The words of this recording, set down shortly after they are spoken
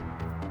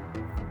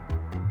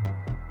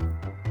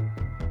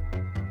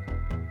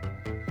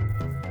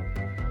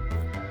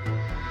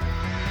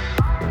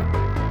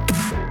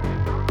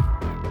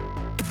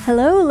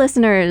Hello,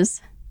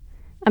 listeners!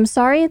 I'm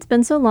sorry it's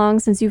been so long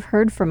since you've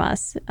heard from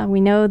us. We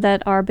know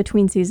that our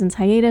Between Seasons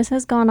hiatus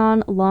has gone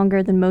on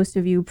longer than most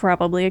of you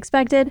probably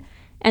expected,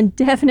 and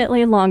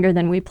definitely longer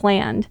than we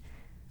planned.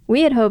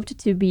 We had hoped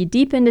to be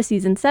deep into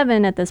Season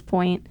 7 at this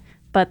point,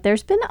 but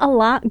there's been a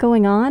lot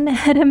going on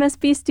at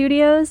MSB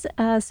Studios,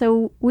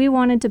 so we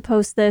wanted to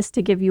post this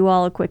to give you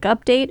all a quick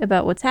update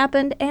about what's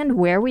happened and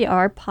where we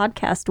are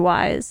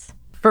podcast-wise.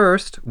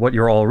 First, what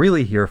you're all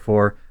really here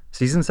for,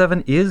 Season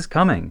 7 is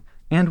coming,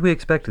 and we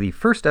expect the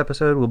first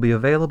episode will be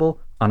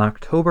available on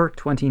October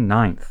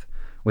 29th,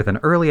 with an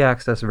early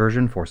access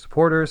version for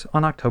supporters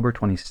on October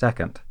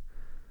 22nd.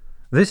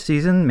 This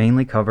season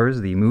mainly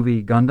covers the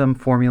movie Gundam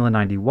Formula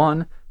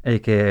 91,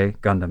 aka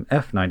Gundam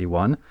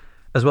F91,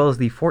 as well as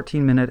the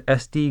 14-minute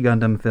SD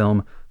Gundam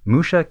film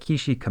Musha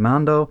Kishi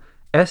Commando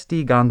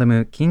SD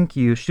Gandamu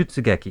Kinkyu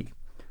Shutsugeki,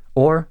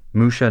 or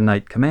Musha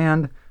Night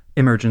Command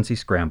Emergency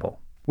Scramble,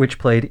 which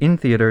played in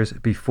theaters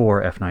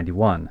before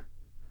F91.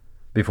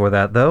 Before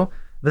that, though,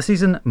 the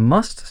season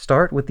must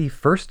start with the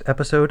first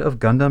episode of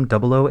Gundam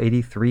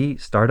 0083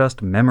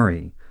 Stardust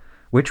Memory,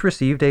 which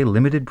received a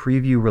limited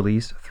preview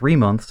release 3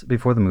 months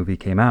before the movie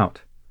came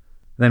out.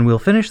 Then we'll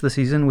finish the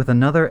season with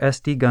another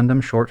SD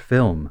Gundam short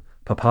film,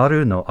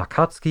 Paparu no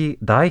Akatsuki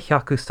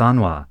Daihyaku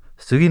Sanwa,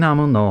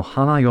 Suginamu no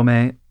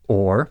Hanayome,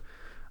 or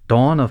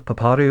Dawn of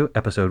Paparu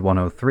Episode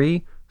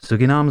 103,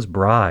 Suginam's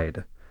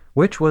Bride,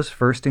 which was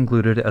first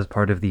included as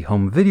part of the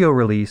home video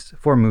release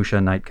for Musha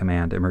Night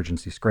Command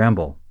Emergency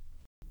Scramble.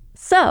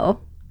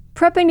 So,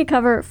 prepping to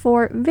cover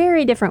 4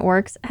 very different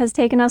works has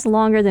taken us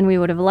longer than we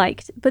would have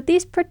liked, but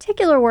these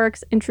particular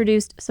works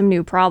introduced some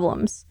new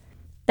problems.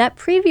 That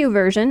preview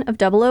version of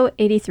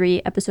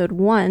 0083 Episode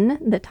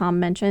 1 that Tom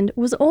mentioned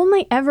was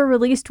only ever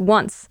released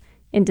once,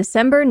 in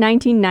December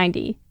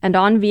 1990, and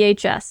on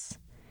VHS.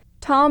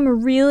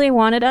 Tom really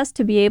wanted us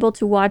to be able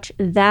to watch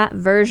that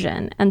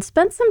version, and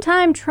spent some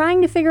time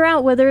trying to figure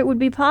out whether it would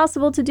be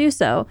possible to do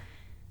so.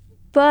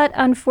 But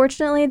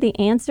unfortunately, the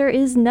answer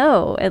is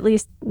no, at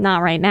least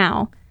not right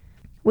now.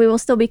 We will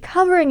still be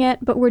covering it,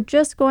 but we're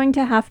just going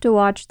to have to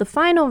watch the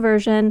final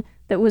version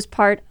that was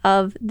part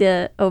of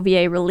the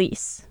OVA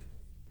release.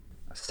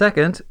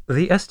 Second,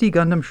 the SD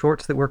Gundam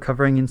shorts that we're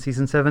covering in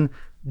Season 7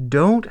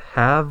 don't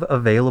have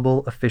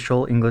available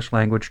official English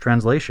language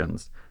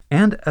translations.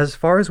 And as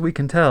far as we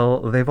can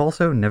tell, they've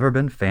also never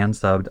been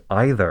fan-subbed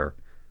either.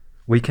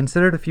 We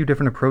considered a few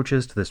different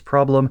approaches to this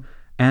problem,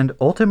 and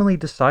ultimately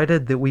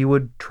decided that we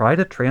would try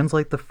to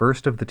translate the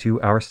first of the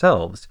 2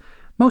 ourselves,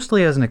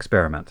 mostly as an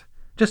experiment,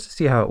 just to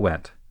see how it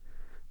went.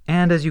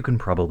 And as you can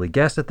probably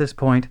guess at this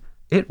point,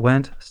 it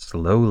went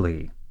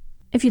slowly.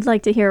 If you'd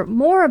like to hear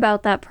more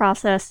about that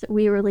process,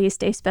 we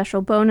released a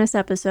special bonus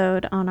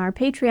episode on our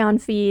Patreon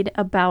feed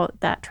about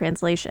that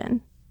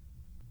translation.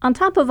 On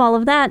top of all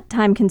of that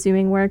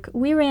time-consuming work,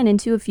 we ran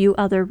into a few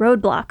other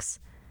roadblocks.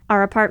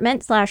 Our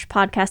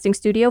apartment/podcasting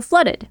studio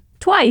flooded.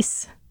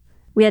 Twice!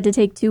 We had to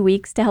take 2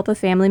 weeks to help a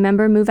family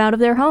member move out of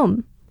their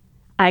home.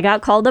 I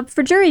got called up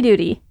for jury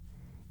duty.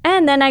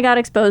 And then I got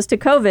exposed to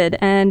COVID,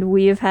 and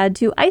we've had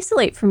to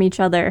isolate from each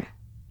other,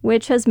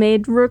 which has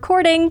made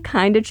recording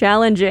kinda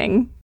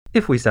challenging.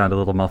 If we sound a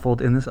little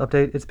muffled in this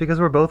update, it's because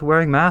we're both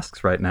wearing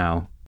masks right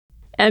now.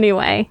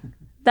 Anyway,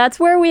 that's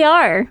where we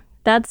are.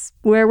 That's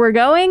where we're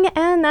going,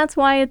 and that's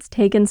why it's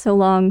taken so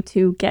long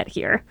to get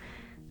here.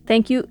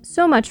 Thank you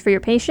so much for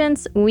your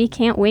patience. We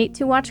can't wait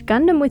to watch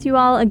Gundam with you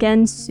all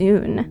again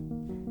soon.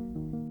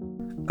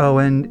 Oh,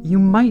 and you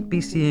might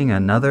be seeing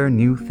another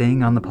new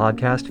thing on the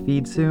podcast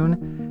feed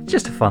soon.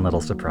 Just a fun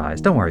little surprise.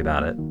 Don't worry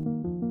about it.